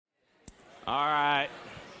All right.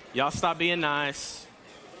 Y'all stop being nice.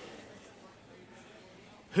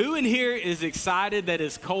 Who in here is excited that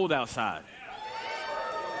it's cold outside?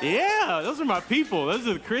 Yeah, those are my people. Those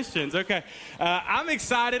are the Christians. Okay. I'm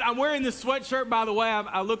excited. I'm wearing this sweatshirt, by the way.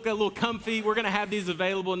 I look a little comfy. We're going to have these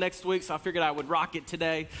available next week, so I figured I would rock it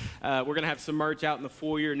today. We're going to have some merch out in the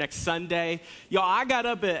foyer next Sunday. Y'all, I got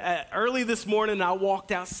up early this morning, and I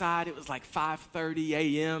walked outside. It was like 5:30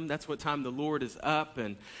 a.m. That's what time the Lord is up.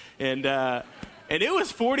 And it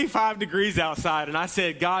was 45 degrees outside, and I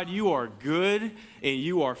said, God, you are good and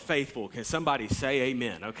you are faithful. Can somebody say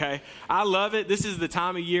amen, okay? I love it. This is the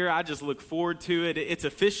time of year. I just look forward to it. It's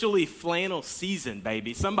officially flannel season,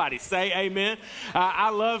 baby. Somebody say amen.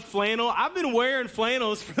 I love flannel. I've been wearing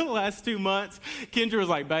flannels for the last 2 months. Kendra was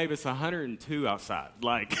like, babe, it's 102 outside.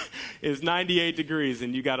 Like, it's 98 degrees,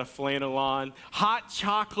 and you got a flannel on. Hot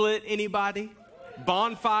chocolate, anybody?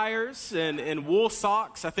 Bonfires and wool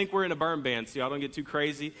socks. I think we're in a burn band, so y'all don't get too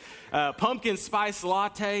crazy. Pumpkin spice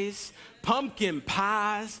lattes, pumpkin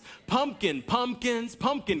pies, pumpkins,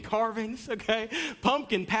 pumpkin carvings, okay?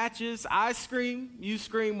 Pumpkin patches. I scream, you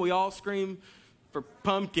scream, we all scream for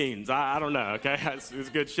pumpkins. I don't know, okay? It's a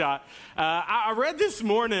good shot. I read this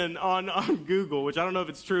morning on Google, which I don't know if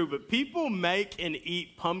it's true, but people make and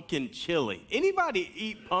eat pumpkin chili. Anybody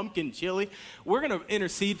eat pumpkin chili? We're going to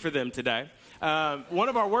intercede for them today. One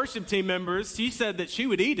of our worship team members, she said that she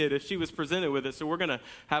would eat it if she was presented with it. So we're going to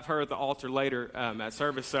have her at the altar later at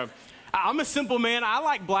service. So I'm a simple man. I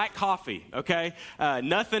like black coffee, okay?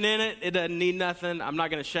 Nothing in it. It doesn't need nothing. I'm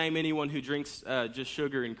not going to shame anyone who drinks just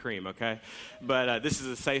sugar and cream, okay? But this is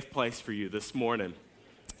a safe place for you this morning.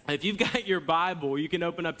 If you've got your Bible, you can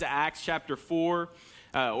open up to Acts chapter 4.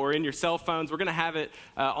 Or in your cell phones. We're going to have it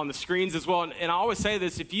on the screens as well. And I always say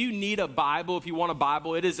this, if you need a Bible, if you want a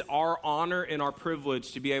Bible, it is our honor and our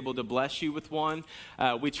privilege to be able to bless you with one.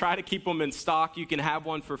 We try to keep them in stock. You can have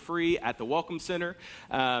one for free at the Welcome Center.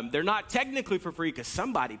 They're not technically for free because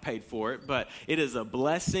somebody paid for it, but it is a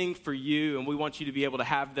blessing for you, and we want you to be able to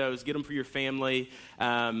have those. Get them for your family.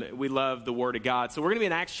 We love the Word of God. So we're going to be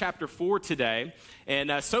in Acts chapter 4 today.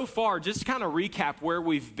 And so far, just to kind of recap where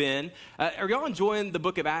we've been, are y'all enjoying the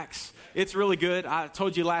book of Acts? It's really good. I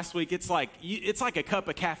told you last week, it's like a cup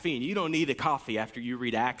of caffeine. You don't need a coffee after you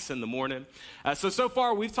read Acts in the morning. So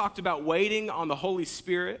far, we've talked about waiting on the Holy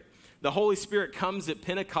Spirit. The Holy Spirit comes at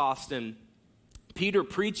Pentecost, and Peter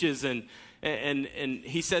preaches, and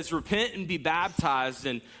he says, repent and be baptized.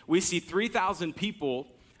 And we see 3,000 people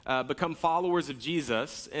become followers of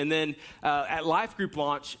Jesus. And then at Life Group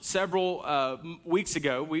launch several weeks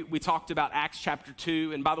ago, we talked about Acts chapter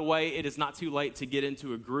 2. And by the way, it is not too late to get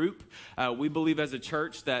into a group. We believe as a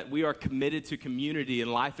church that we are committed to community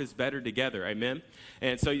and life is better together. Amen.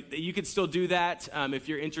 And so you can still do that. If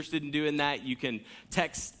you're interested in doing that, you can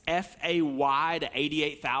text FAY to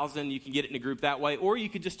 88,000. You can get it in a group that way. Or you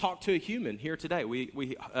could just talk to a human here today.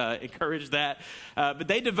 We encourage that. But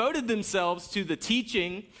they devoted themselves to the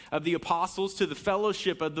teaching of the apostles, to the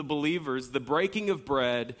fellowship of the believers, the breaking of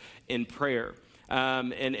bread, and prayer.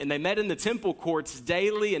 And they met in the temple courts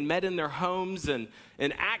daily and met in their homes. And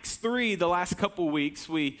in Acts 3, the last couple weeks,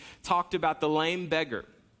 we talked about the lame beggar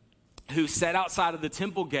who sat outside of the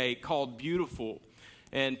temple gate called Beautiful.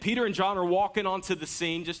 And Peter and John are walking onto the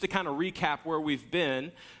scene. Just to kind of recap where we've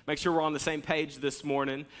been, make sure we're on the same page this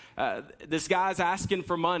morning. This guy's asking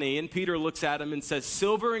for money, and Peter looks at him and says,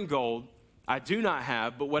 silver and gold I do not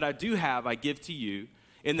have, but what I do have I give to you.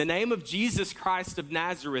 In the name of Jesus Christ of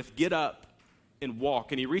Nazareth, get up and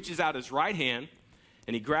walk. And he reaches out his right hand,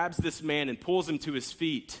 and he grabs this man and pulls him to his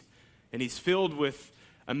feet. And he's filled with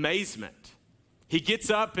amazement. He gets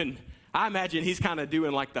up, and I imagine he's kind of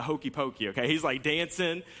doing like the hokey pokey, okay? He's like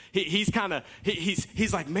dancing.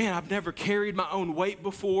 He's like, man, I've never carried my own weight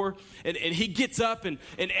before. And he gets up, and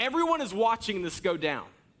everyone is watching this go down.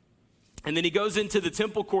 And then he goes into the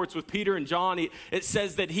temple courts with Peter and John. It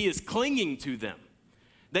says that he is clinging to them.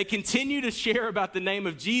 They continue to share about the name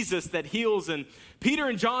of Jesus that heals, and Peter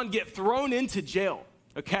and John get thrown into jail,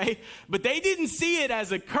 okay? But they didn't see it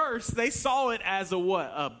as a curse. They saw it as a what?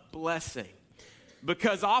 A blessing.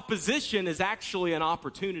 Because opposition is actually an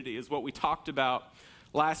opportunity, is what we talked about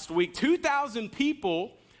last week. 2,000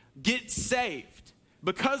 people get saved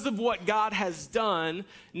because of what God has done.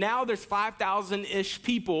 Now there's 5,000-ish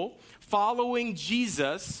people following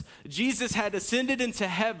Jesus. Jesus had ascended into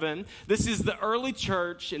heaven. This is the early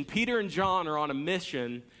church, and Peter and John are on a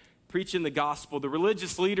mission preaching the gospel. The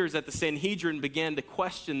religious leaders at the Sanhedrin began to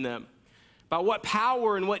question them. By what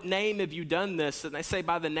power and what name have you done this? And they say,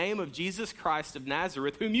 by the name of Jesus Christ of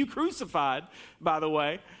Nazareth, whom you crucified, by the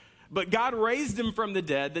way. But God raised him from the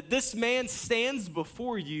dead, that this man stands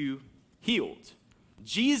before you healed.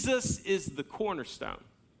 Jesus is the cornerstone.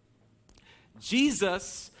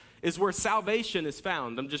 Jesus is where salvation is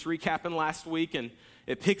found. I'm just recapping last week, and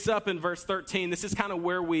it picks up in verse 13. This is kind of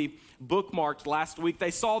where we bookmarked last week.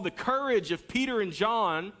 They saw the courage of Peter and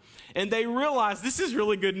John, and they realized, this is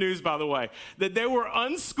really good news, by the way, that they were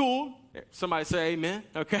unschooled. Somebody say amen,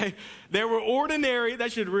 okay? They were ordinary.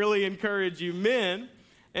 That should really encourage you, men.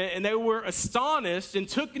 And they were astonished and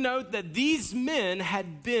took note that these men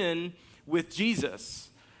had been with Jesus.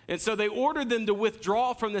 And so they ordered them to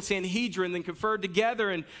withdraw from the Sanhedrin and conferred together.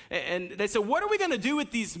 And they said, what are we going to do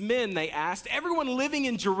with these men, they asked. Everyone living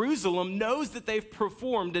in Jerusalem knows that they've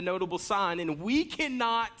performed a notable sign, and we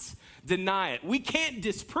cannot deny it. We can't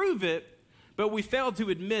disprove it, but we fail to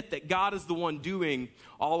admit that God is the one doing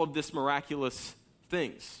all of this miraculous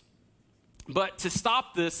things. But to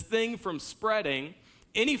stop this thing from spreading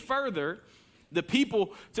any further,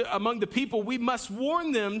 among the people, we must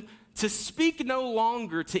warn them to speak no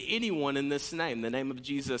longer to anyone in this name, the name of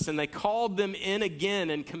Jesus. And they called them in again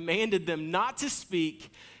and commanded them not to speak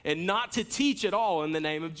and not to teach at all in the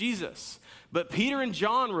name of Jesus. But Peter and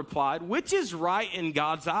John replied, which is right in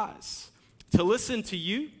God's eyes? To listen to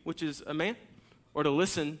you, which is a man, or to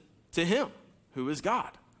listen to him, who is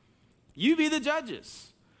God? You be the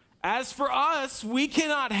judges. As for us, we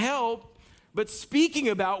cannot help but speaking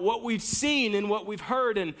about what we've seen and what we've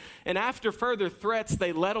heard, and after further threats,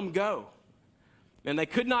 they let them go. And they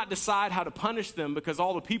could not decide how to punish them because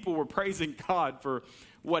all the people were praising God for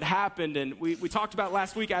what happened. And we talked about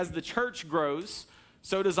last week, as the church grows,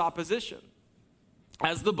 so does opposition.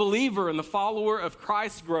 As the believer and the follower of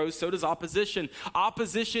Christ grows, so does opposition.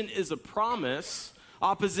 Opposition is a promise.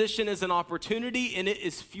 Opposition is an opportunity, and it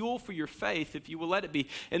is fuel for your faith if you will let it be.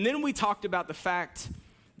 And then we talked about the fact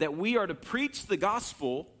that we are to preach the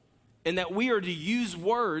gospel and that we are to use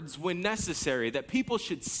words when necessary, that people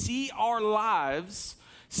should see our lives,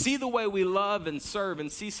 see the way we love and serve,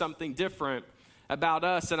 and see something different about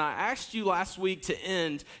us. And I asked you last week to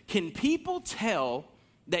end, can people tell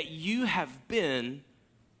that you have been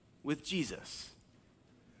with Jesus?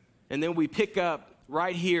 And then we pick up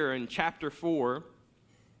right here in chapter 4,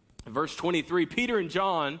 verse 23. Peter and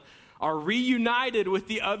John are reunited with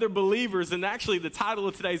the other believers. And actually the title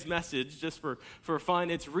of today's message, just for fun,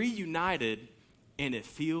 it's Reunited, and it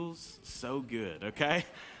feels so good, okay?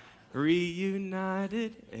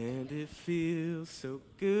 Reunited, and it feels so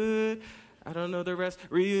good. I don't know the rest.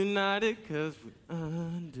 Reunited because we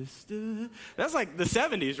understood. That's like the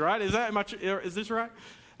 70s, right? Is this right?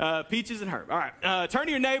 Peaches and Herb. All right. Turn to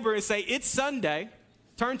your neighbor and say, it's Sunday.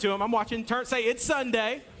 Turn to him. I'm watching. Say, it's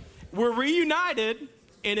Sunday. We're reunited,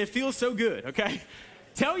 and it feels so good, okay?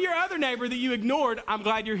 Tell your other neighbor that you ignored, I'm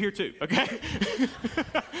glad you're here too, okay?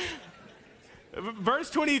 Verse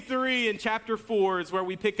 23 in chapter 4 is where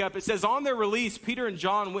we pick up. It says, on their release, Peter and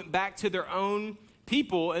John went back to their own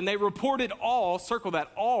people, and they reported all, circle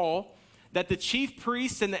that, all, that the chief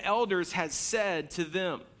priests and the elders had said to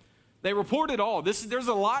them. They reported all. There's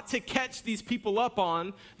a lot to catch these people up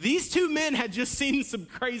on. These two men had just seen some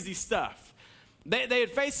crazy stuff. They had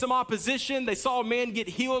faced some opposition. They saw a man get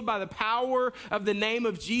healed by the power of the name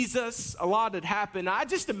of Jesus. A lot had happened. I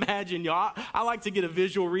just imagine, y'all, I like to get a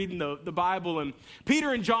visual reading the Bible, and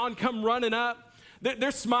Peter and John come running up. They're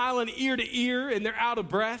smiling ear to ear, and they're out of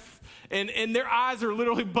breath, and their eyes are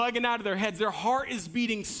literally bugging out of their heads. Their heart is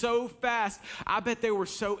beating so fast. I bet they were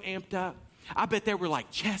so amped up. I bet they were like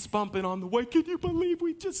chest bumping on the way. Can you believe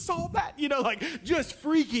we just saw that? Like just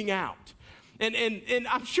freaking out. And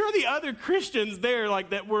I'm sure the other Christians there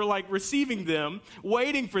that were receiving them,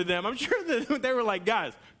 waiting for them, I'm sure that they were like,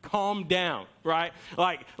 guys, calm down, right?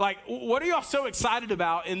 Like what are y'all so excited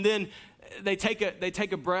about? And then they take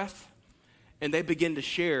a breath and they begin to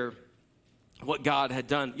share what God had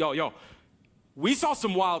done. Y'all, we saw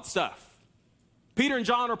some wild stuff. Peter and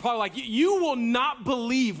John are probably like, you will not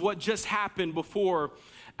believe what just happened before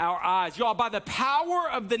our eyes. Y'all, by the power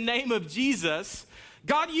of the name of Jesus,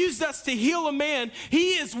 God used us to heal a man.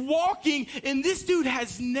 He is walking, and this dude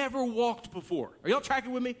has never walked before. Are y'all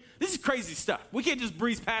tracking with me? This is crazy stuff. We can't just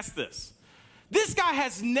breeze past this. This guy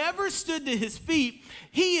has never stood to his feet.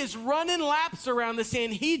 He is running laps around the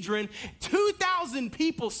Sanhedrin. 2,000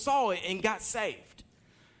 people saw it and got saved.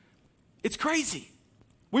 It's crazy.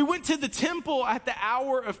 We went to the temple at the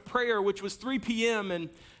hour of prayer, which was 3 p.m., and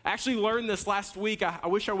I actually learned this last week. I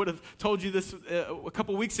wish I would have told you this a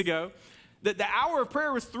couple weeks ago. That the hour of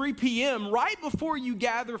prayer was 3 p.m. Right before you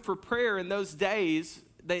gather for prayer in those days,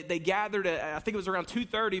 they gathered at, I think it was around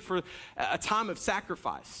 2:30 for a time of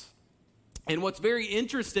sacrifice. And what's very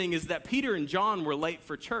interesting is that Peter and John were late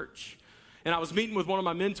for church. And I was meeting with one of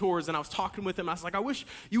my mentors, and I was talking with him. I was like, I wish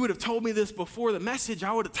you would have told me this before the message.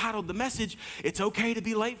 I would have titled the message, "It's Okay to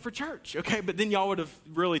Be Late for Church." Okay, but then y'all would have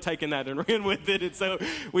really taken that and ran with it, and so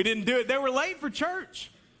we didn't do it. They were late for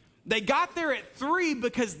church. They got there at 3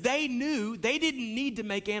 because they knew they didn't need to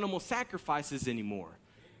make animal sacrifices anymore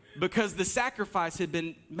because the sacrifice had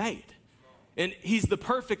been made. And he's the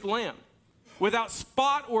perfect lamb, without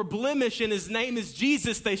spot or blemish, and his name is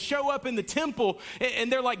Jesus. They show up in the temple,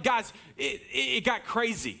 and they're like, guys, it got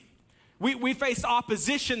crazy. We faced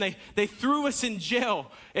opposition. They threw us in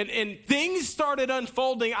jail, and things started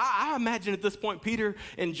unfolding. I imagine at this point, Peter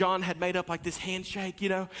and John had made up like this handshake,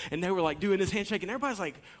 and they were like doing this handshake, and everybody's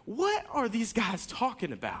like, what are these guys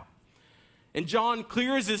talking about? And John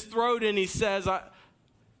clears his throat, and he says,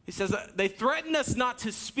 they threatened us not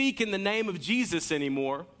to speak in the name of Jesus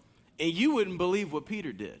anymore. And you wouldn't believe what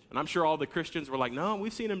Peter did. And I'm sure all the Christians were like, no,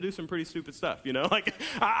 we've seen him do some pretty stupid stuff, Like,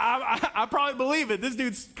 I probably believe it. This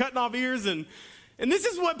dude's cutting off ears. And this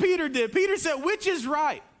is what Peter did. Peter said, which is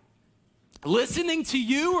right? Listening to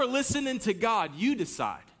you or listening to God? You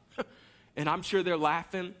decide. And I'm sure they're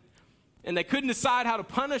laughing. And they couldn't decide how to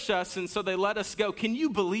punish us, and so they let us go. Can you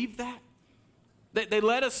believe that? They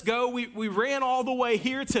let us go. We ran all the way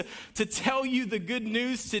here to tell you the good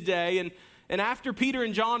news today. And after Peter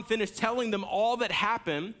and John finished telling them all that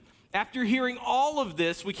happened, after hearing all of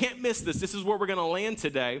this, we can't miss this. This is where we're going to land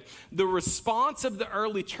today. The response of the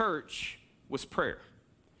early church was prayer.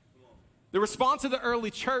 The response of the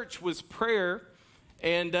early church was prayer.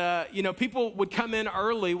 And, people would come in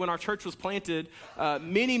early when our church was planted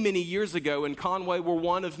many, many years ago in Conway. We're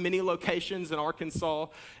one of many locations in Arkansas.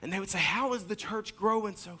 And they would say, how is the church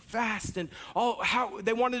growing so fast? And how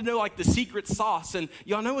they wanted to know like the secret sauce. And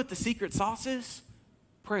y'all know what the secret sauce is?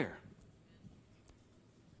 Prayer.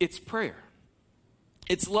 It's prayer.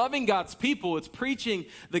 It's loving God's people. It's preaching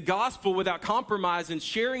the gospel without compromise and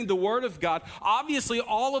sharing the word of God. Obviously,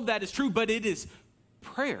 all of that is true, but it is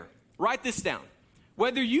prayer. Write this down.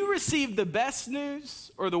 Whether you receive the best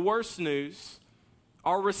news or the worst news,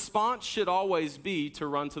 our response should always be to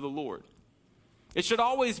run to the Lord. It should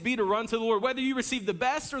always be to run to the Lord. Whether you receive the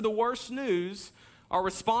best or the worst news, our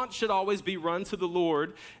response should always be run to the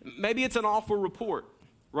Lord. Maybe it's an awful report.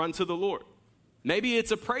 Run to the Lord. Maybe it's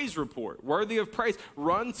a praise report, worthy of praise.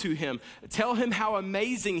 Run to him. Tell him how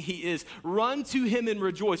amazing he is. Run to him and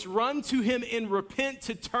rejoice. Run to him and repent,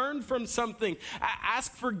 to turn from something.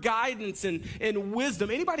 Ask for guidance and wisdom.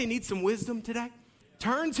 Anybody need some wisdom today?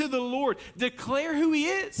 Turn to the Lord. Declare who he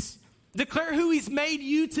is. Declare who he's made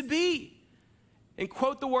you to be. And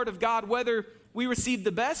quote the word of God. Whether we receive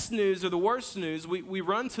the best news or the worst news, we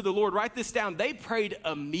run to the Lord. Write this down. They prayed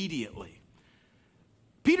immediately.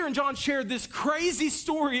 Peter and John shared this crazy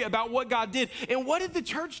story about what God did. And what did the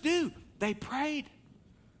church do? They prayed.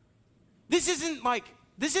 This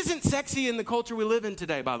isn't sexy in the culture we live in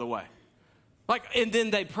today, by the way. And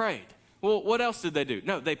then they prayed. Well, what else did they do?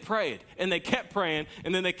 No, they prayed. And they kept praying.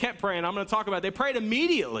 And then they kept praying. I'm going to talk about it. They prayed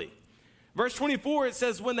immediately. Verse 24, it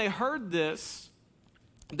says, when they heard this,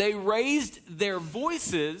 they raised their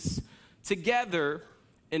voices together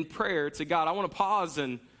in prayer to God. I want to pause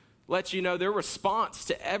and let you know their response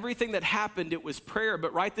to everything that happened, it was prayer.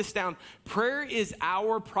 But write this down. Prayer is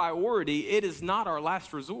our priority. It is not our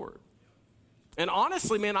last resort. And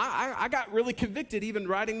honestly, man, I got really convicted even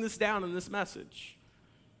writing this down in this message.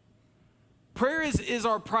 Prayer is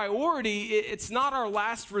our priority. It's not our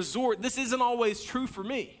last resort. This isn't always true for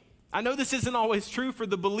me. I know this isn't always true for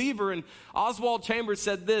the believer. And Oswald Chambers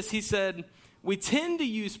said this. He said, we tend to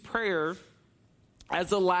use prayer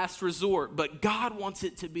as a last resort, but God wants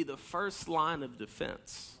it to be the first line of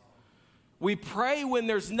defense. We pray when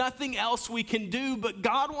there's nothing else we can do, but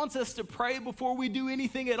God wants us to pray before we do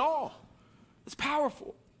anything at all. It's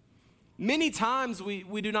powerful. Many times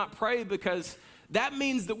we do not pray because that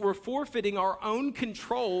means that we're forfeiting our own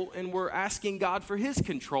control and we're asking God for his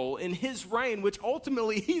control and his reign, which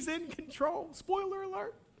ultimately he's in control. Spoiler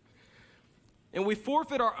alert. And we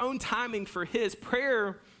forfeit our own timing for his.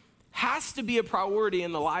 Prayer has to be a priority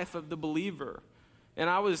in the life of the believer. And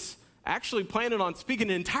I was actually planning on speaking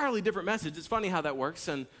an entirely different message. It's funny how that works.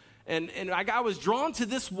 And I was drawn to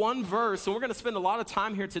this one verse, and we're going to spend a lot of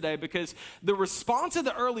time here today because the response of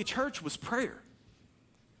the early church was prayer.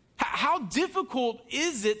 How difficult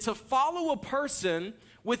is it to follow a person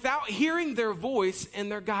without hearing their voice and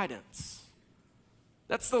their guidance?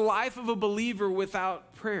 That's the life of a believer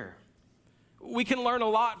without prayer. We can learn a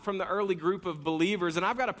lot from the early group of believers, and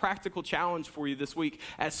I've got a practical challenge for you this week.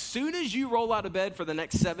 As soon as you roll out of bed for the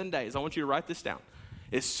next 7 days, I want you to write this down.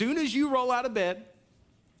 As soon as you roll out of bed,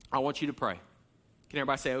 I want you to pray. Can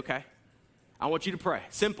everybody say okay? I want you to pray.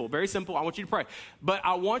 Simple, very simple. I want you to pray. But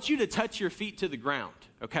I want you to touch your feet to the ground,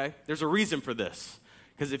 okay? There's a reason for this.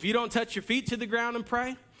 Because if you don't touch your feet to the ground and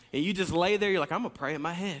pray, and you just lay there, you're like, I'm going to pray in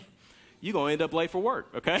my head. You're going to end up late for work,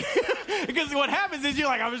 okay? Because what happens is you're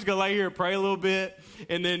like, I'm just going to lay here and pray a little bit.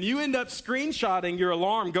 And then you end up screenshotting your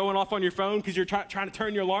alarm going off on your phone because you're trying to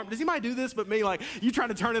turn your alarm. Does anybody do this but me? Like, you trying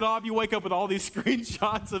to turn it off, you wake up with all these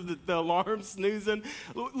screenshots of the alarm snoozing.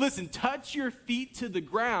 Listen, touch your feet to the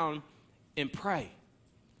ground and pray.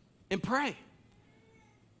 And pray.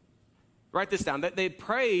 Write this down. That they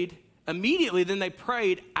prayed immediately, then they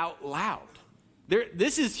prayed out loud.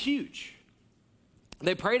 This is huge.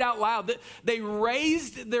 They prayed out loud. They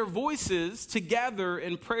raised their voices together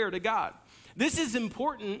in prayer to God. This is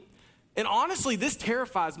important, and honestly, this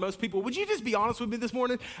terrifies most people. Would you just be honest with me this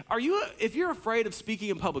morning? If you're afraid of speaking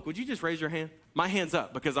in public, would you just raise your hand? My hand's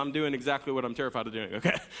up because I'm doing exactly what I'm terrified of doing,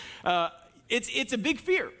 okay? It's a big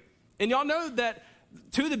fear. And y'all know that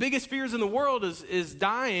two of the biggest fears in the world is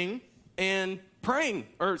dying and praying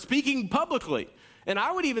or speaking publicly. And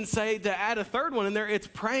I would even say to add a third one in there, it's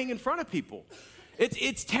praying in front of people.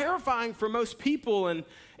 It's terrifying for most people, and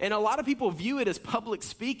a lot of people view it as public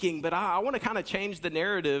speaking, but I want to kind of change the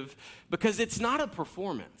narrative because it's not a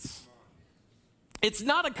performance. It's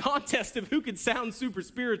not a contest of who can sound super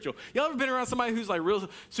spiritual. Y'all ever been around somebody who's like real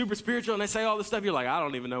super spiritual and they say all this stuff, you're like, I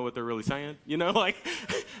don't even know what they're really saying. You know, like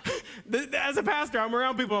as a pastor, I'm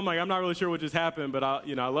around people, I'm like, I'm not really sure what just happened, but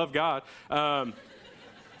I love God.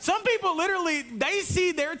 Some people literally, they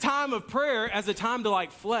see their time of prayer as a time to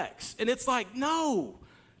like flex. And it's like, no,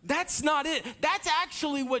 that's not it. That's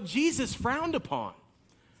actually what Jesus frowned upon.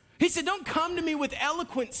 He said, don't come to me with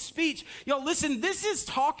eloquent speech. Yo, listen, this is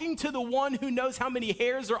talking to the one who knows how many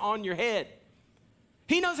hairs are on your head.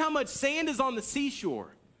 He knows how much sand is on the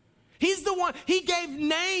seashore. He's the one, he gave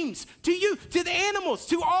names to you, to the animals,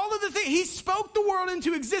 to all of the things. He spoke the world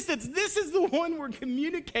into existence. This is the one we're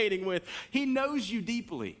communicating with. He knows you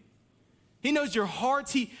deeply. He knows your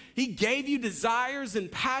hearts. He gave you desires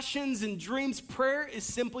and passions and dreams. Prayer is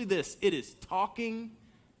simply this. It is talking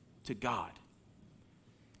to God.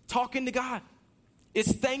 Talking to God.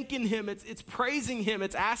 It's thanking him. It's praising him.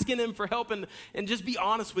 It's asking him for help and just be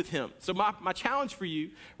honest with him. So my challenge for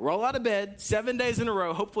you, roll out of bed 7 days in a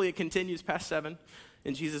row. Hopefully it continues past 7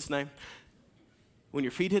 in Jesus' name. When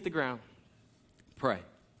your feet hit the ground, pray.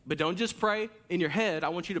 But don't just pray in your head. I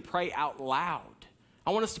want you to pray out loud.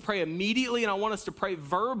 I want us to pray immediately, and I want us to pray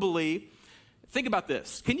verbally. Think about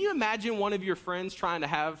this. Can you imagine one of your friends trying to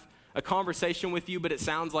have a conversation with you, but it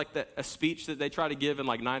sounds like a speech that they try to give in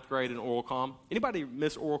like 9th grade in oral comm? Anybody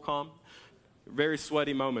miss oral comm? Very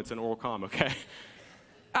sweaty moments in oral comm, okay?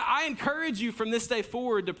 I encourage you from this day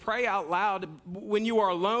forward to pray out loud when you are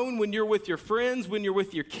alone, when you're with your friends, when you're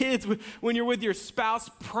with your kids, when you're with your spouse.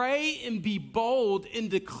 Pray and be bold and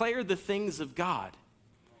declare the things of God.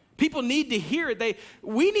 People need to hear it.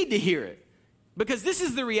 We need to hear it. Because this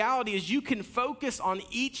is the reality, is you can focus on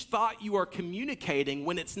each thought you are communicating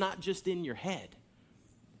when it's not just in your head.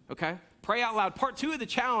 Okay? Pray out loud. Part 2 of the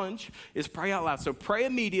challenge is pray out loud. So pray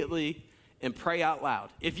immediately and pray out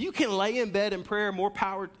loud. If you can lay in bed and pray more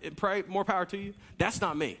power to you. That's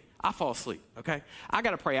not me. I fall asleep, okay? I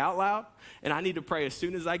got to pray out loud, and I need to pray as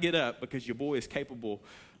soon as I get up because your boy is capable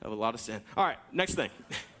of a lot of sin. All right, next thing.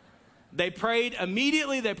 They prayed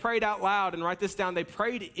immediately, they prayed out loud, and write this down, they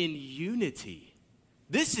prayed in unity.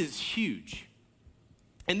 This is huge.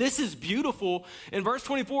 And this is beautiful. In verse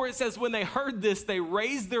 24, it says, when they heard this, they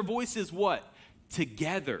raised their voices, what?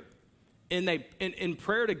 Together. In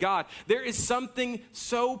prayer to God. There is something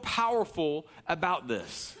so powerful about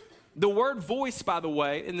this. The word voice, by the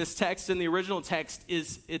way, in this text, in the original text,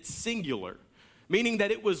 it's singular. Meaning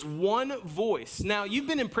that it was one voice. Now, you've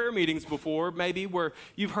been in prayer meetings before, maybe, where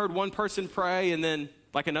you've heard one person pray and then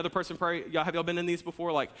like another person pray. Have y'all been in these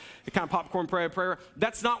before? Like the kind of popcorn prayer?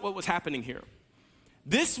 That's not what was happening here.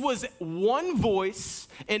 This was one voice,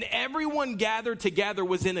 and everyone gathered together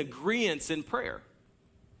was in agreement in prayer.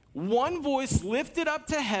 One voice lifted up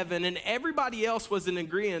to heaven, and everybody else was in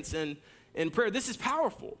agreement in prayer. This is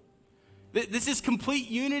powerful. This is complete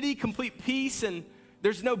unity, complete peace, and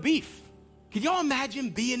there's no beef. Can y'all imagine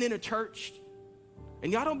being in a church?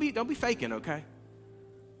 And y'all don't be faking, okay?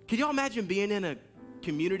 Can y'all imagine being in a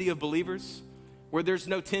community of believers where there's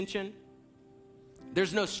no tension,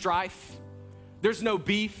 there's no strife, there's no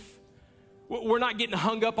beef? We're not getting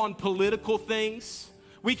hung up on political things.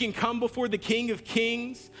 We can come before the King of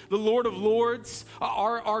Kings, the Lord of Lords,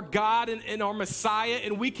 our God and our Messiah,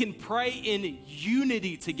 and we can pray in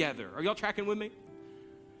unity together. Are y'all tracking with me?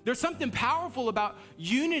 There's something powerful about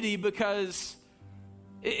unity because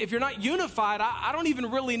If you're not unified, I don't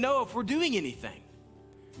even really know if we're doing anything.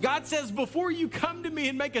 God says, before you come to me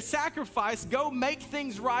and make a sacrifice, go make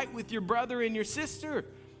things right with your brother and your sister.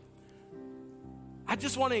 I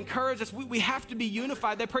just want to encourage us. We have to be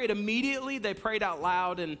unified. They prayed immediately. They prayed out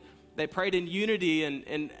loud, and they prayed in unity.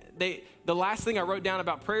 And the last thing I wrote down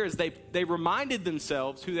about prayer is they reminded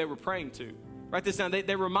themselves who they were praying to. Write this down.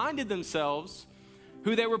 They reminded themselves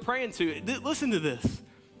who they were praying to. Listen to this.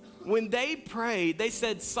 When they prayed, they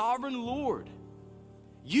said, Sovereign Lord,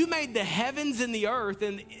 you made the heavens and the earth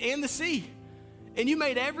and the sea, and you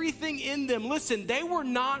made everything in them. Listen, they were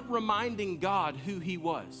not reminding God who he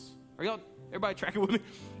was. Are everybody tracking with me?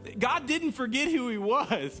 God didn't forget who he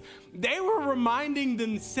was. They were reminding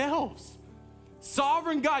themselves.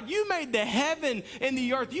 Sovereign God, you made the heaven and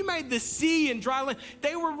the earth. You made the sea and dry land.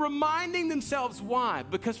 They were reminding themselves. Why?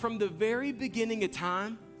 Because from the very beginning of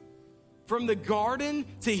time, from the garden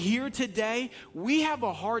to here today, we have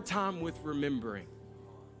a hard time with remembering.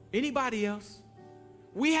 Anybody else?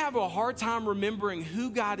 We have a hard time remembering who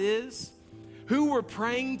God is, who we're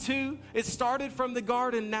praying to. It started from the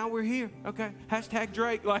garden, now we're here. Okay, hashtag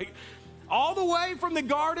Drake. Like, all the way from the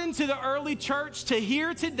garden to the early church to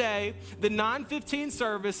here today, the 9:15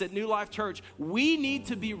 service at New Life Church, we need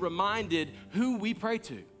to be reminded who we pray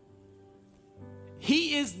to.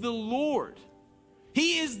 He is the Lord.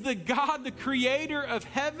 He is the God, the creator of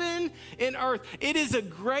heaven and earth. It is a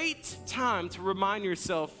great time to remind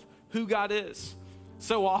yourself who God is.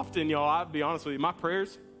 So often, y'all, I'll be honest with you, my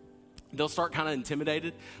prayers, they'll start kind of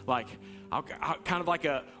intimidated. Like, I'll kind of like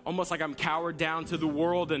almost like I'm cowered down to the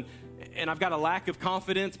world and I've got a lack of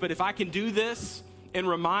confidence. But if I can do this and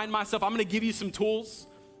remind myself, I'm going to give you some tools.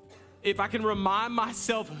 If I can remind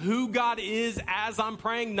myself who God is as I'm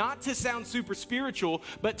praying, not to sound super spiritual,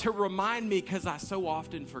 but to remind me, because I so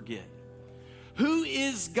often forget. Who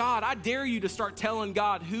is God? I dare you to start telling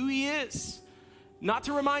God who he is. Not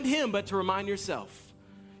to remind him, but to remind yourself.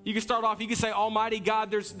 You can start off, you can say, Almighty God,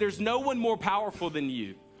 there's no one more powerful than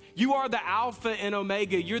you. You are the Alpha and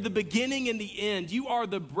Omega. You're the beginning and the end. You are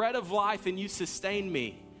the bread of life, and you sustain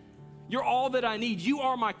me. You're all that I need. You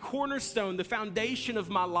are my cornerstone, the foundation of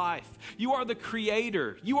my life. You are the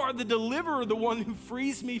creator. You are the deliverer, the one who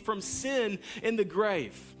frees me from sin and the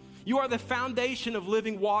grave. You are the foundation of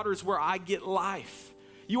living waters where I get life.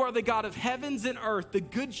 You are the God of heavens and earth, the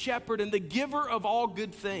good shepherd and the giver of all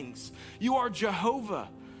good things. You are Jehovah.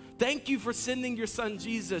 Thank you for sending your son,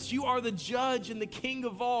 Jesus. You are the judge and the king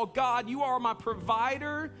of all. God, you are my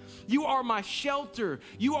provider. You are my shelter.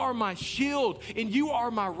 You are my shield. And you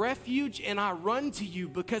are my refuge. And I run to you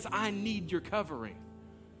because I need your covering.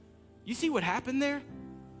 You see what happened there?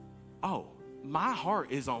 Oh, my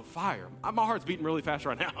heart is on fire. My heart's beating really fast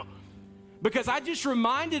right now. Because I just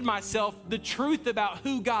reminded myself the truth about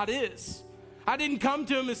who God is. I didn't come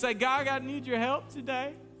to him and say, God, I need your help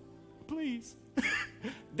today. Please.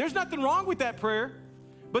 There's nothing wrong with that prayer,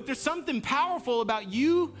 but there's something powerful about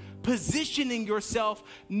you positioning yourself,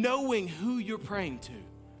 knowing who you're praying to.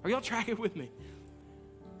 Are y'all tracking with me?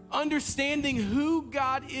 Understanding who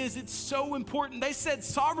God is, it's so important. They said,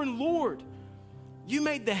 Sovereign Lord, you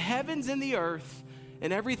made the heavens and the earth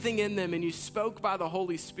and everything in them, and you spoke by the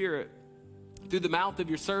Holy Spirit through the mouth of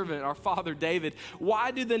your servant, our father David.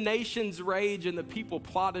 Why do the nations rage and the people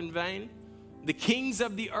plot in vain? The kings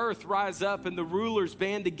of the earth rise up and the rulers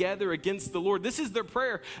band together against the Lord. This is their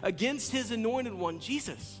prayer against his anointed one,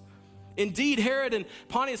 Jesus. Indeed, Herod and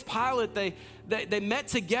Pontius Pilate, they met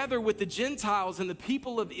together with the Gentiles and the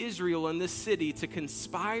people of Israel in this city to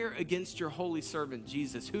conspire against your holy servant,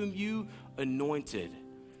 Jesus, whom you anointed.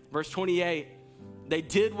 Verse 28, they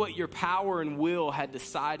did what your power and will had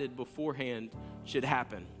decided beforehand should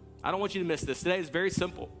happen. I don't want you to miss this. Today is very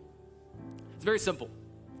simple. It's very simple.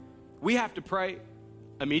 We have to pray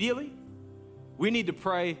immediately. We need to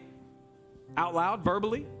pray out loud,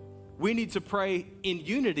 verbally. We need to pray in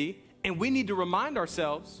unity, and we need to remind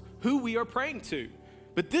ourselves who we are praying to.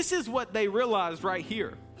 But this is what they realized right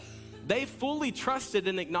here. They fully trusted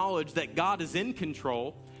and acknowledged that God is in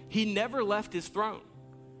control. He never left his throne.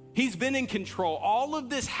 He's been in control. All of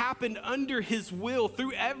this happened under his will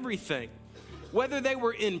through everything, whether they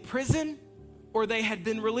were in prison or they had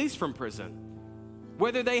been released from prison.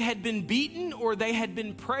 Whether they had been beaten or they had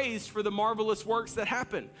been praised for the marvelous works that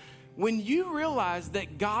happened. When you realize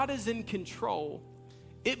that God is in control,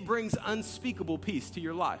 it brings unspeakable peace to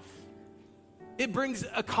your life. It brings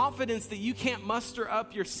a confidence that you can't muster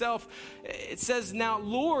up yourself. It says, now,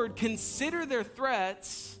 Lord, consider their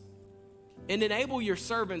threats and enable your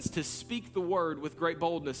servants to speak the word with great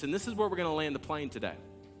boldness. And this is where we're going to land the plane today.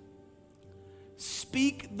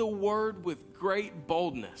 Speak the word with great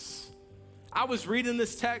boldness. I was reading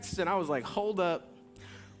this text and I was like, hold up,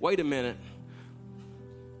 wait a minute.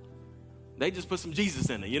 They just put some Jesus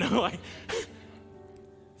in it, you know? Like,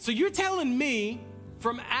 so you're telling me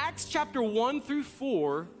from Acts chapter 1 through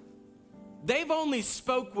 4, they've only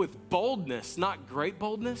spoke with boldness, not great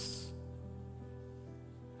boldness?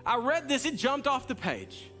 I read this, it jumped off the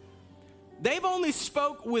page. They've only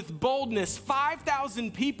spoke with boldness.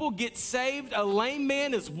 5,000 people get saved. A lame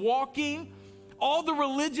man is walking. All the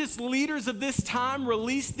religious leaders of this time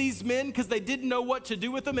released these men because they didn't know what to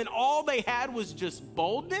do with them, and all they had was just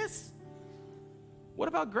boldness? What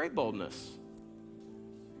about great boldness?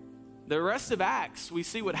 The rest of Acts, we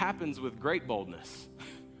see what happens with great boldness.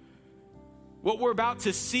 What we're about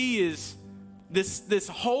to see is this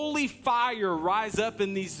holy fire rise up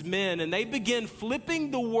in these men, and they begin flipping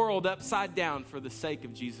the world upside down for the sake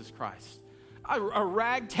of Jesus Christ. A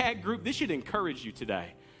ragtag group, this should encourage you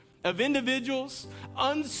today, of individuals,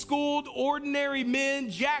 unschooled, ordinary men,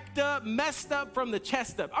 jacked up, messed up from the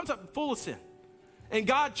chest up. I'm talking full of sin. And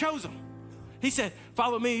God chose them. He said,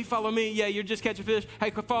 follow me, follow me. Yeah, you're just catching fish.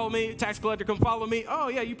 Hey, come follow me. Tax collector, come follow me. Oh,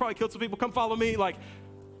 yeah, you probably killed some people. Come follow me. Like,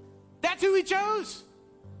 that's who he chose.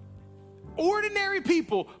 Ordinary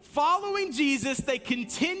people following Jesus, they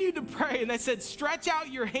continued to pray, and they said, stretch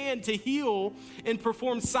out your hand to heal and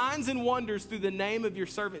perform signs and wonders through the name of your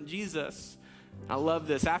servant Jesus. I love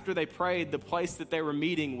this. After they prayed, the place that they were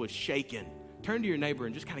meeting was shaken. Turn to your neighbor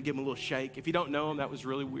and just kind of give him a little shake. If you don't know him, that was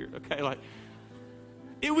really weird, okay? Like,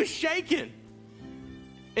 it was shaken.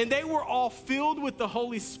 And they were all filled with the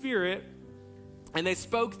Holy Spirit, and they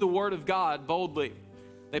spoke the word of God boldly.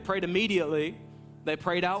 They prayed immediately. They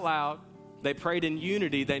prayed out loud. They prayed in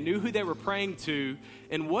unity. They knew who they were praying to.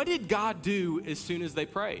 And what did God do as soon as they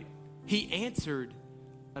prayed? He answered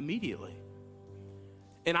immediately.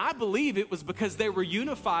 And I believe it was because they were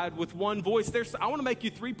unified with one voice. I want to make you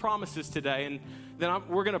 3 promises today, and then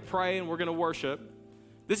we're going to pray and we're going to worship.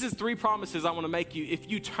 This is 3 promises I want to make you. If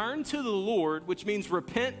you turn to the Lord, which means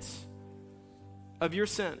repent of your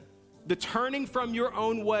sin, the turning from your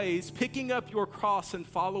own ways, picking up your cross and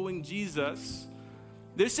following Jesus,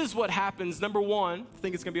 this is what happens. Number 1, I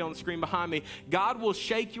think it's going to be on the screen behind me. God will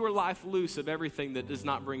shake your life loose of everything that does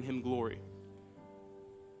not bring him glory.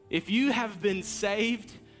 If you have been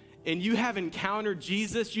saved and you have encountered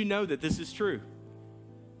Jesus, you know that this is true.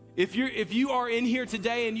 If you are in here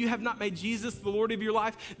today and you have not made Jesus the Lord of your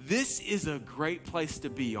life, this is a great place to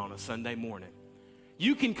be on a Sunday morning.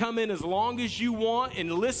 You can come in as long as you want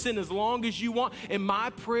and listen as long as you want. And my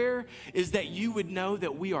prayer is that you would know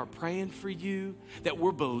that we are praying for you, that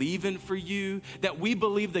we're believing for you, that we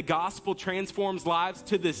believe the gospel transforms lives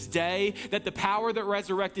to this day, that the power that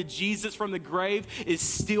resurrected Jesus from the grave is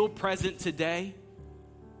still present today.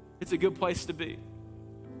 It's a good place to be.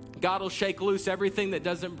 God will shake loose everything that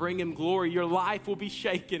doesn't bring him glory. Your life will be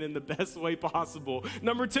shaken in the best way possible.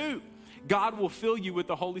 Number 2, God will fill you with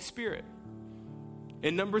the Holy Spirit.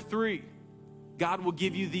 And number 3, God will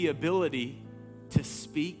give you the ability to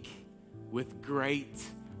speak with great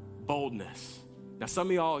boldness. Now, some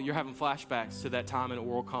of y'all, you're having flashbacks to that time in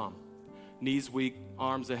WorldCom. Knees weak,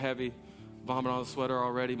 arms are heavy, vomit on the sweater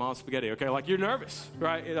already, mom's spaghetti, okay? Like, you're nervous,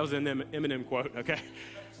 right? That was an Eminem quote, okay?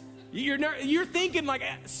 You're thinking, like,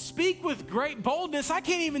 speak with great boldness. I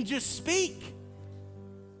can't even just speak.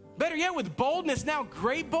 Better yet, with boldness. Now,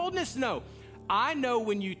 great boldness? No. I know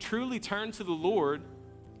when you truly turn to the Lord,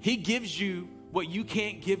 he gives you what you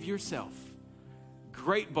can't give yourself.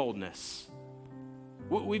 Great boldness.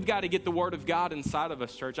 We've got to get the word of God inside of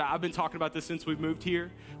us, church. I've been talking about this since we've moved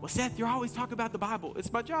here. Well, Seth, you're always talking about the Bible.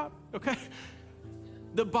 It's my job, okay?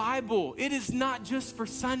 The Bible, it is not just for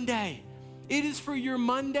Sunday. It is for your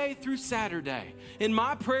Monday through Saturday. And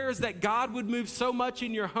my prayer is that God would move so much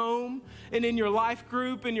in your home and in your life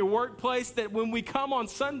group and your workplace that when we come on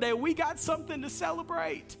Sunday, we got something to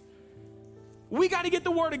celebrate. We got to get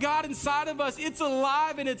the word of God inside of us. It's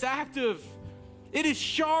alive and it's active. It is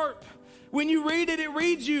sharp. When you read it, it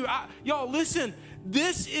reads you. Y'all, listen,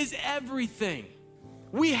 this is everything.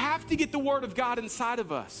 We have to get the word of God inside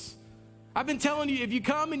of us. I've been telling you, if you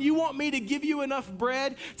come and you want me to give you enough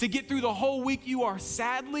bread to get through the whole week, you are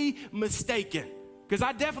sadly mistaken. Because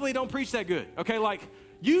I definitely don't preach that good, okay? Like,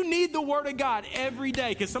 you need the word of God every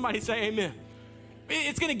day. Can somebody say amen?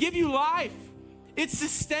 It's going to give you life. It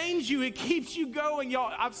sustains you. It keeps you going.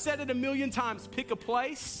 Y'all, I've said it a million times. Pick a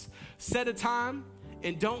place, set a time,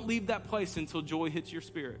 and don't leave that place until joy hits your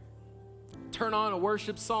spirit. Turn on a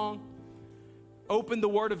worship song. Open the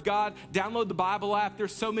Word of God. Download the Bible app.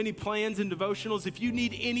 There's so many plans and devotionals. If you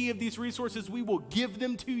need any of these resources, we will give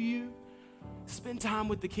them to you. Spend time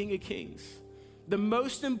with the King of Kings. The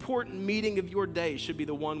most important meeting of your day should be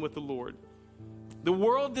the one with the Lord. The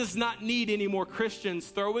world does not need any more Christians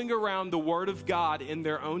throwing around the word of God in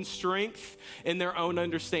their own strength, in their own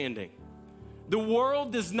understanding. The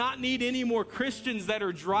world does not need any more Christians that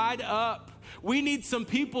are dried up. We need some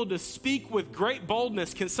people to speak with great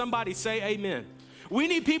boldness. Can somebody say amen? We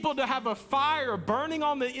need people to have a fire burning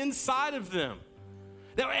on the inside of them.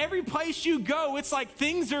 Now, every place you go, it's like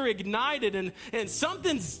things are ignited and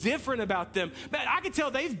something's different about them. But I can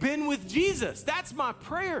tell they've been with Jesus. That's my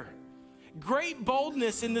prayer. Great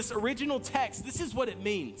boldness in this original text. This is what it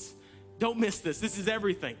means. Don't miss this. This is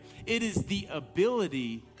everything. It is the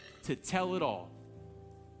ability to tell it all.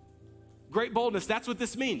 Great boldness, that's what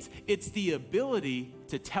this means. It's the ability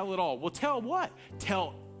to tell it all. Well, tell what?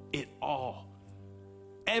 Tell it all.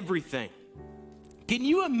 Everything. Can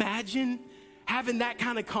you imagine having that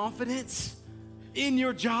kind of confidence in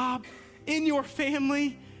your job, in your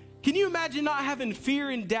family? Can you imagine not having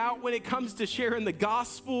fear and doubt when it comes to sharing the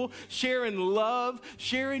gospel, sharing love,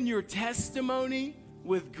 sharing your testimony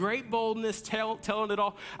with great boldness, telling it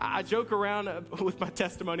all? I joke around with my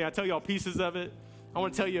testimony. I tell y'all pieces of it. I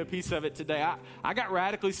want to tell you a piece of it today. I got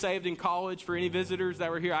radically saved in college. For any visitors that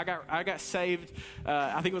were here, I got saved,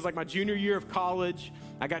 I think it was like my junior year of college.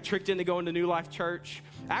 I got tricked into going to New Life Church.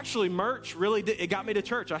 Actually, merch really it got me to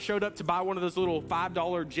church. I showed up to buy one of those little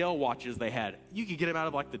 $5 gel watches they had. You could get them out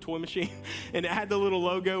of like the toy machine, and it had the little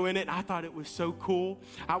logo in it. And I thought it was so cool.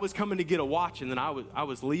 I was coming to get a watch, and then I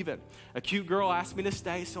was leaving. A cute girl asked me to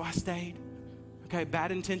stay, so I stayed. Okay,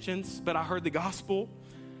 bad intentions, but I heard the gospel.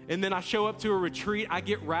 And then I show up to a retreat, I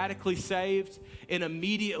get radically saved, and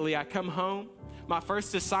immediately I come home. My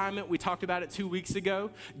first assignment, we talked about it 2 weeks ago.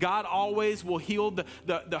 God always will heal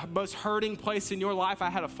the most hurting place in your life. I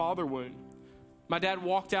had a father wound. My dad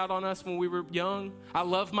walked out on us when we were young. I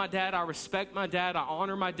love my dad. I respect my dad. I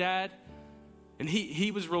honor my dad. And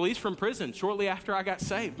he was released from prison shortly after I got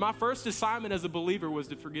saved. My first assignment as a believer was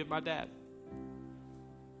to forgive my dad.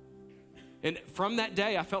 And from that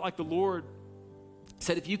day, I felt like the Lord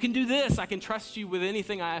said, if you can do this, I can trust you with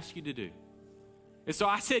anything I ask you to do. And so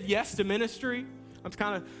I said yes to ministry. I'm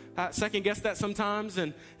kind of second guess that sometimes,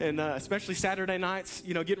 and especially Saturday nights,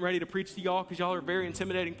 getting ready to preach to y'all because y'all are very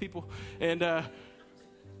intimidating people. And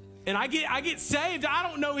I get saved. I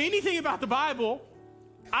don't know anything about the Bible.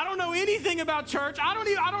 I don't know anything about church. I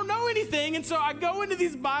don't know anything. And so I go into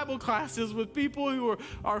these Bible classes with people who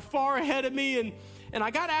are far ahead of me, and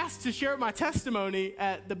I got asked to share my testimony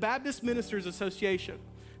at the Baptist Ministers Association.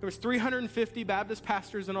 There was 350 Baptist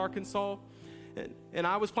pastors in Arkansas, and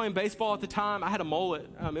I was playing baseball at the time. I had a mullet.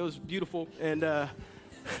 It was beautiful, and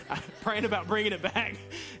praying about bringing it back.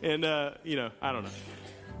 And, I don't know.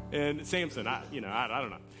 And Samson, I don't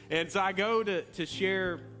know. And so I go to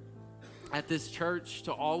share at this church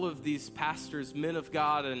to all of these pastors, men of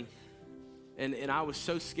God, and I was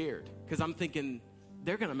so scared because I'm thinking,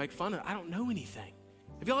 they're going to make fun of, I don't know anything.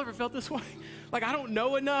 Have y'all ever felt this way? Like, I don't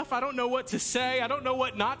know enough. I don't know what to say. I don't know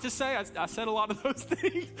what not to say. I said a lot of those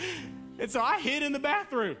things. And so I hid in the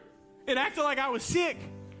bathroom and acted like I was sick.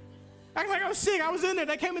 I was in there.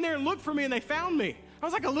 They came in there and looked for me, and they found me. I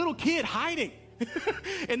was like a little kid hiding.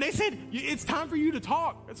 And they said, it's time for you to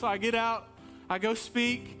talk. And so I get out. I go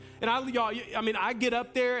speak. And I get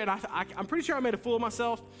up there, and I'm pretty sure I made a fool of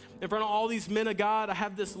myself in front of all these men of God. I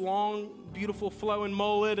have this long, beautiful, flowing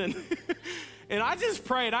mullet, and and I just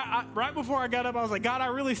prayed. Right before I got up, I was like, God, I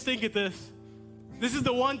really stink at this. This is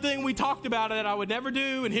the one thing we talked about that I would never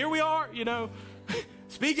do, and here we are,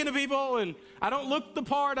 speaking to people, and I don't look the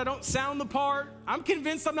part. I don't sound the part. I'm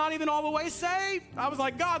convinced I'm not even all the way saved. I was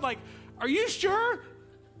like, God, are you sure?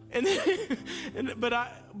 And then,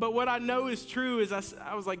 but what I know is true is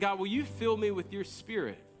I was like, God, will you fill me with your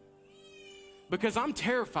spirit? Because I'm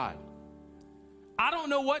terrified. I don't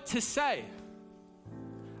know what to say.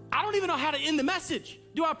 I don't even know how to end the message.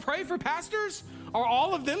 Do I pray for pastors? Are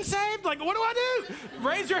all of them saved? What do I do?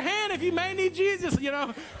 Raise your hand if you may need Jesus.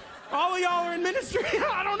 All of y'all are in ministry.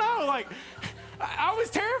 I don't know. I was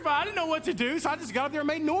terrified. I didn't know what to do. So I just got up there and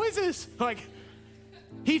made noises.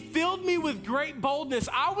 He filled me with great boldness.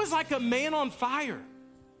 I was like a man on fire.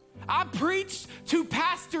 I preached to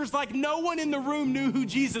pastors like no one in the room knew who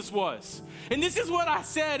Jesus was. And this is what I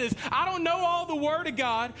said is, I don't know all the word of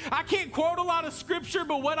God. I can't quote a lot of scripture,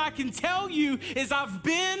 but what I can tell you is I've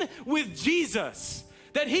been with Jesus,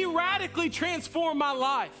 that he radically transformed my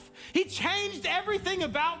life. He changed everything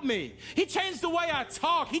about me. He changed the way I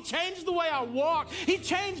talk. He changed the way I walk. He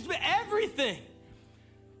changed everything.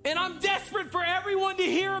 And I'm desperate for everyone to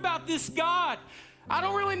hear about this God. I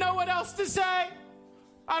don't really know what else to say.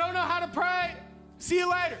 I don't know how to pray. See you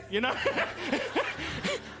later,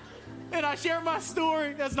 And I share my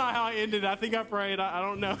story. That's not how I ended. I think I prayed. I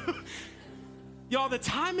don't know. Y'all, the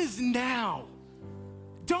time is now.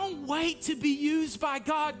 Don't wait to be used by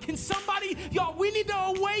God. Can somebody, y'all, we need to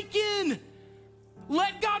awaken.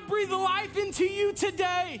 Let God breathe life into you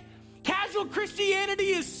today. Casual Christianity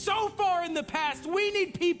is so far in the past. We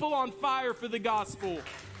need people on fire for the gospel.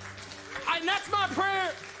 And that's my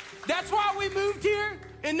prayer. That's why we moved here.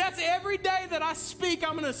 And that's every day that I speak,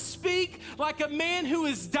 I'm going to speak like a man who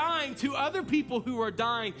is dying to other people who are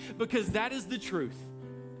dying, because that is the truth.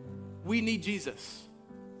 We need Jesus.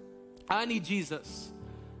 I need Jesus.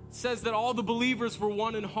 It says that all the believers were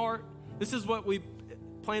one in heart. This is what we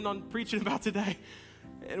planned on preaching about today.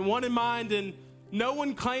 And one in mind, and no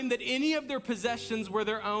one claimed that any of their possessions were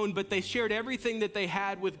their own, but they shared everything that they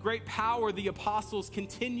had. With great power, the apostles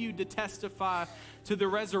continued to testify to the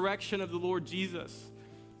resurrection of the Lord Jesus.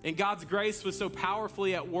 And God's grace was so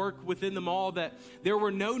powerfully at work within them all that there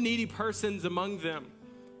were no needy persons among them.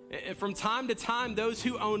 And from time to time, those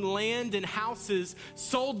who owned land and houses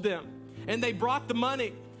sold them, and they brought the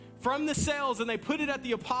money from the sales and they put it at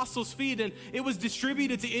the apostles' feet, and it was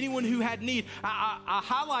distributed to anyone who had need. I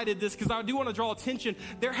highlighted this because I do want to draw attention.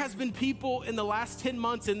 There has been people in the last 10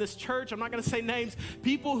 months in this church, I'm not going to say names,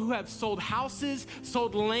 people who have sold houses,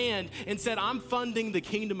 sold land, and said, I'm funding the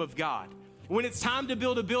kingdom of God. When it's time to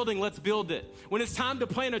build a building, let's build it. When it's time to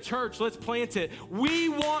plant a church, let's plant it. We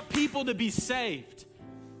want people to be saved.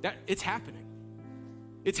 It's happening.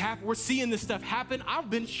 It's happening. We're seeing this stuff happen. I've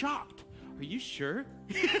been shocked. Are you sure?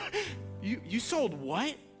 You sold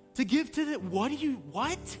what to give to that?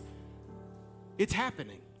 What? It's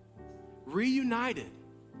happening. Reunited.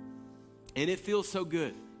 And it feels so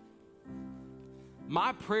good.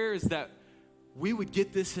 My prayer is that we would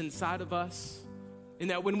get this inside of us, and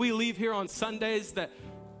that when we leave here on Sundays, that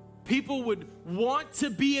people would want to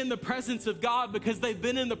be in the presence of God because they've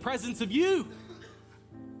been in the presence of you.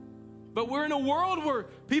 But we're in a world where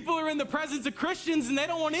people are in the presence of Christians and they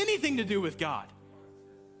don't want anything to do with God.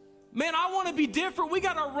 Man, I want to be different. We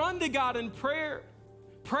got to run to God in prayer.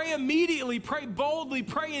 Pray immediately, pray boldly,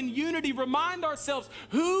 pray in unity. Remind ourselves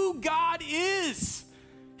who God is.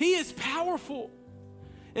 He is powerful.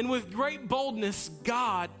 And with great boldness,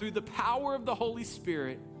 God, through the power of the Holy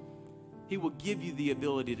Spirit, He will give you the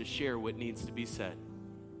ability to share what needs to be said.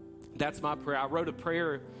 That's my prayer. I wrote a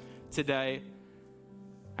prayer today.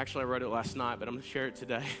 Actually, I wrote it last night, but I'm going to share it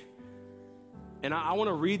today. And I want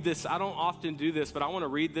to read this. I don't often do this, but I want to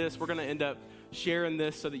read this. We're going to end up sharing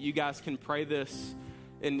this so that you guys can pray this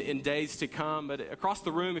in days to come. But across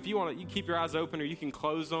the room, if you want to, you keep your eyes open or you can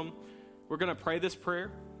close them. We're going to pray this prayer,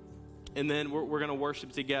 and then we're going to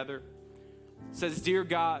worship together. It says, Dear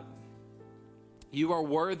God, you are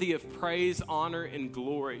worthy of praise, honor, and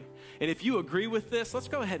glory. And if you agree with this, let's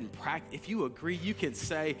go ahead and practice. If you agree, you can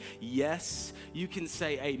say yes. You can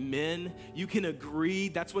say amen. You can agree.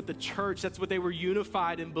 That's what the church, that's what they were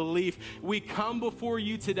unified in belief. We come before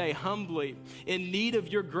you today humbly in need of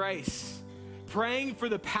your grace, praying for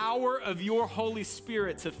the power of your Holy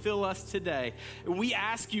Spirit to fill us today. We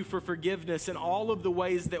ask you for forgiveness in all of the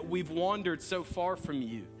ways that we've wandered so far from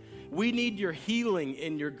you. We need your healing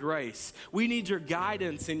and your grace. We need your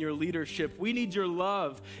guidance and your leadership. We need your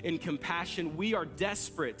love and compassion. We are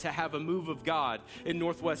desperate to have a move of God in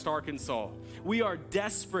Northwest Arkansas. We are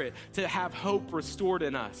desperate to have hope restored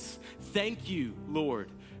in us. Thank you, Lord,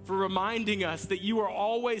 for reminding us that you are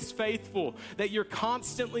always faithful, that you're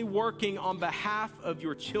constantly working on behalf of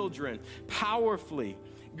your children, powerfully,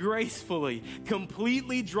 gracefully,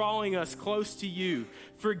 completely drawing us close to you.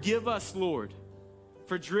 Forgive us, Lord,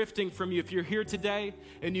 for drifting from you. If you're here today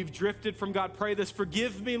and you've drifted from God, pray this.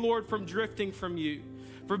 Forgive me, Lord, from drifting from you,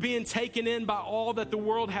 for being taken in by all that the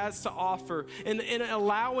world has to offer, and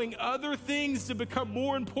allowing other things to become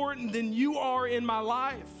more important than you are in my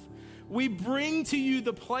life. We bring to you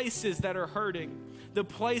the places that are hurting, the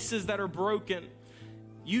places that are broken.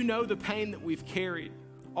 You know the pain that we've carried,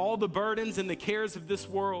 all the burdens and the cares of this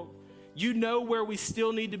world. You know where we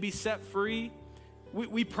still need to be set free.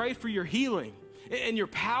 We pray for your healing and your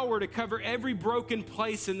power to cover every broken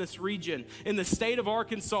place in this region, in the state of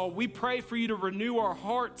Arkansas. We pray for you to renew our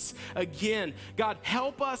hearts again. God,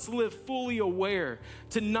 help us live fully aware,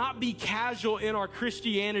 to not be casual in our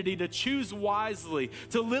Christianity, to choose wisely,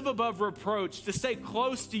 to live above reproach, to stay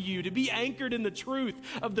close to you, to be anchored in the truth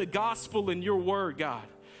of the gospel and your word, God.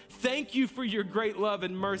 Thank you for your great love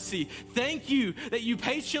and mercy. Thank you that you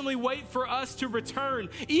patiently wait for us to return,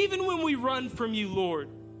 even when we run from you, Lord.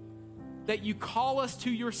 That you call us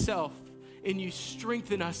to yourself and you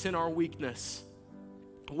strengthen us in our weakness.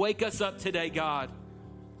 Wake us up today, God.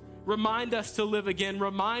 Remind us to live again.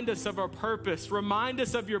 Remind us of our purpose. Remind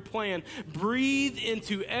us of your plan. Breathe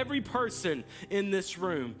into every person in this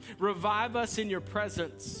room. Revive us in your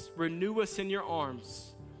presence. Renew us in your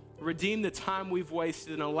arms. Redeem the time we've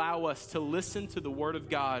wasted and allow us to listen to the word of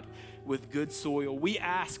God with good soil. We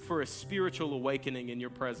ask for a spiritual awakening in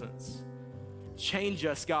your presence. Change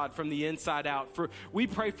us, God, from the inside out. We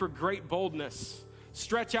pray for great boldness.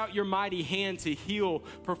 Stretch out your mighty hand to heal,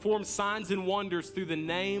 perform signs and wonders through the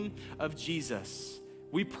name of Jesus.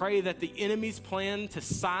 We pray that the enemy's plan to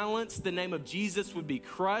silence the name of Jesus would be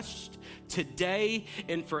crushed today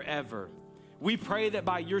and forever. We pray that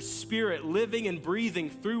by your Spirit living and breathing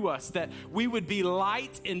through us, that we would be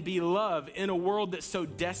light and be love in a world that so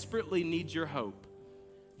desperately needs your hope.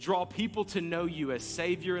 Draw people to know you as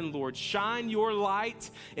Savior and Lord. Shine your light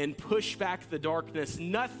and push back the darkness.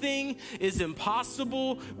 Nothing is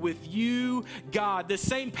impossible with you, God. The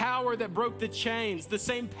same power that broke the chains, the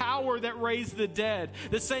same power that raised the dead,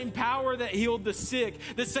 the same power that healed the sick,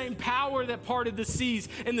 the same power that parted the seas,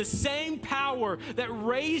 and the same power that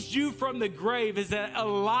raised you from the grave is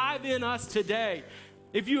alive in us today.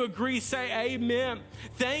 If you agree, say amen.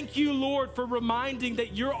 Thank you, Lord, for reminding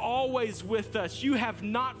that you're always with us. You have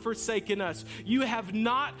not forsaken us. You have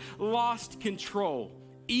not lost control.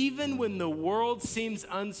 Even when the world seems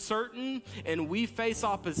uncertain and we face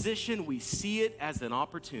opposition, we see it as an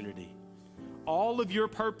opportunity. All of your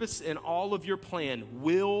purpose and all of your plan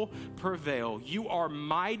will prevail. You are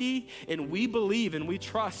mighty, and we believe and we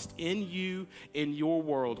trust in you, in your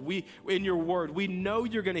world. In your word. We know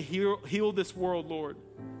you're going to heal this world, Lord.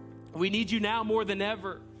 We need you now more than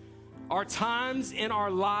ever. Our times and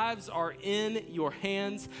our lives are in your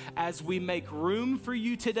hands. As we make room for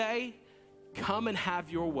you today, come and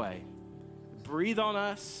have your way. Breathe on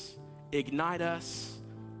us, ignite us,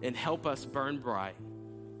 and help us burn bright.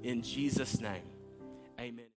 In Jesus' name, amen.